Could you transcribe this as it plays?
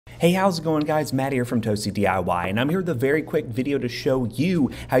Hey, how's it going, guys? Matt here from Toasty DIY, and I'm here with a very quick video to show you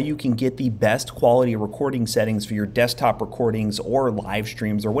how you can get the best quality recording settings for your desktop recordings or live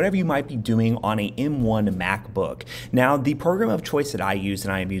streams or whatever you might be doing on a M1 MacBook. Now, the program of choice that I use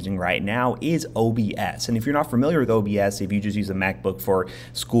and I am using right now is OBS, and if you're not familiar with OBS, if you just use a MacBook for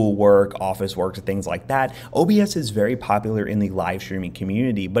school work, office work, or things like that, OBS is very popular in the live streaming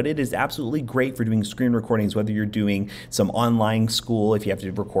community, but it is absolutely great for doing screen recordings, whether you're doing some online school, if you have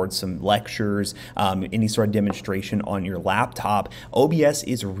to record some lectures, any sort of demonstration on your laptop. OBS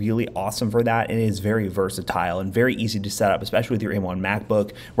is really awesome for that, and it is very versatile and very easy to set up, especially with your M1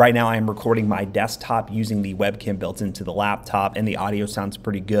 MacBook. Right now I am recording my desktop using the webcam built into the laptop, and the audio sounds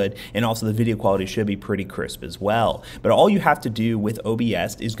pretty good, and also the video quality should be pretty crisp as well. But all you have to do with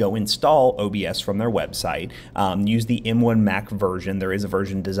OBS is go install OBS from their website, use the M1 Mac version. There is a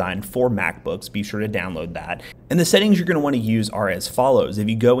version designed for MacBooks. Be sure to download that. And the settings you're going to want to use are as follows. If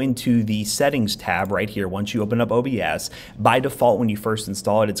you go into the settings tab right here, once you open up OBS, by default when you first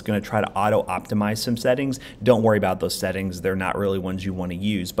install it, it's going to try to auto optimize some settings. Don't worry about those settings. They're not really ones you want to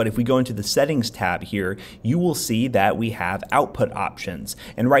use. But if we go into the settings tab here, you will see that we have output options.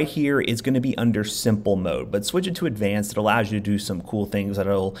 And right here it's going to be under simple mode, but switch it to advanced. It allows you to do some cool things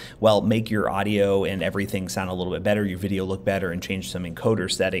that'll, well, make your audio and everything sound a little bit better, your video look better, and change some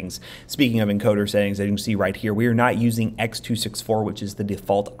encoder settings. Speaking of encoder settings, as you can see right here, we are not using X264, which is the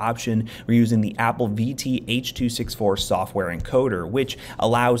default option. We're using the Apple VT H264 software encoder, which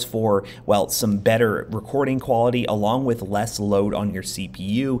allows for, well, some better recording quality along with less load on your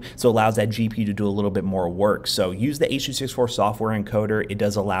CPU, so it allows that GPU to do a little bit more work. So use the H264 software encoder. It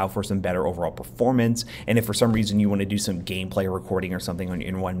does allow for some better overall performance, and if for some reason you want to do some gameplay recording or something on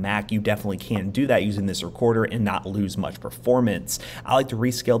your M1 Mac, you definitely can do that using this recorder and not lose much performance. I like to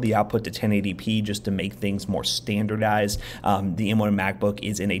rescale the output to 1080p just to make things more standardized. The M1 MacBook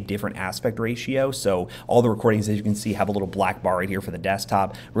is in a different aspect ratio, so all the recordings, as you can see, have a little black bar right here for the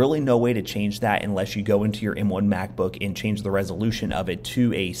desktop. Really no way to change that unless you go into your M1 MacBook and change the resolution of it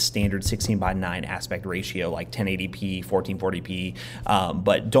to a standard 16:9 aspect ratio like 1080p, 1440p,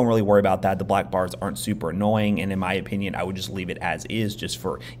 but don't really worry about that. The black bars aren't super annoying, and in my opinion, I would just leave it as is just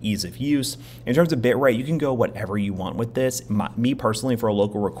for ease of use. In terms of bitrate, you can go whatever you want with this. Me personally, for a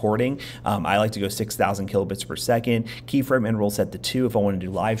local recording, I like to go 6,000 kilobits per second. Keyframe interval set to 2 if I want to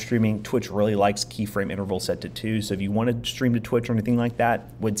do live streaming. Twitch really likes keyframe interval set to 2, so if you want to stream to Twitch or anything like that,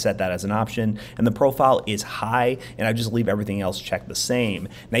 would set that as an option. And the profile is high, and I just leave everything else checked the same.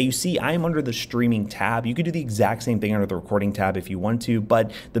 Now you see I am under the streaming tab. You could do the exact same thing under the recording tab if you want to,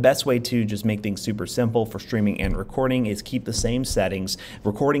 but the best way to just make things super simple for streaming and recording is keep the same settings.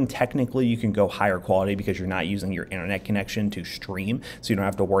 Recording, technically you can go higher quality because you're not using your internet connection to stream, so you don't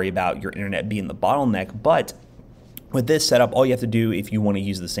have to worry about your internet being the bottleneck. But with this setup, all you have to do if you want to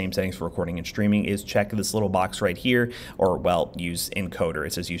use the same settings for recording and streaming is check this little box right here, or, well, use encoder.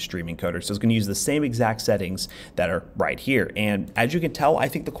 It says use stream encoder. So it's going to use the same exact settings that are right here. And as you can tell, I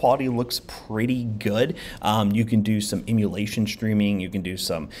think the quality looks pretty good. You can do some emulation streaming. You can do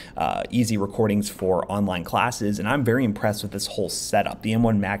some easy recordings for online classes. And I'm very impressed with this whole setup. The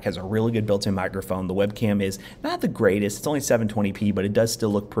M1 Mac has a really good built-in microphone. The webcam is not the greatest. It's only 720p, but it does still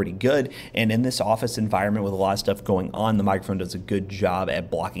look pretty good. And in this office environment with a lot of stuff going on, the microphone does a good job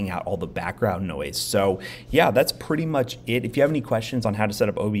at blocking out all the background noise. So yeah, that's pretty much it. If you have any questions on how to set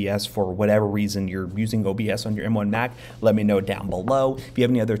up OBS for whatever reason you're using OBS on your M1 Mac, let me know down below. If you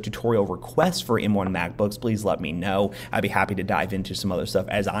have any other tutorial requests for M1 MacBooks, please let me know. I'd be happy to dive into some other stuff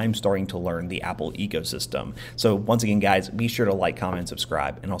as I'm starting to learn the Apple ecosystem. So once again, guys, be sure to like, comment,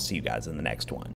 subscribe, and I'll see you guys in the next one.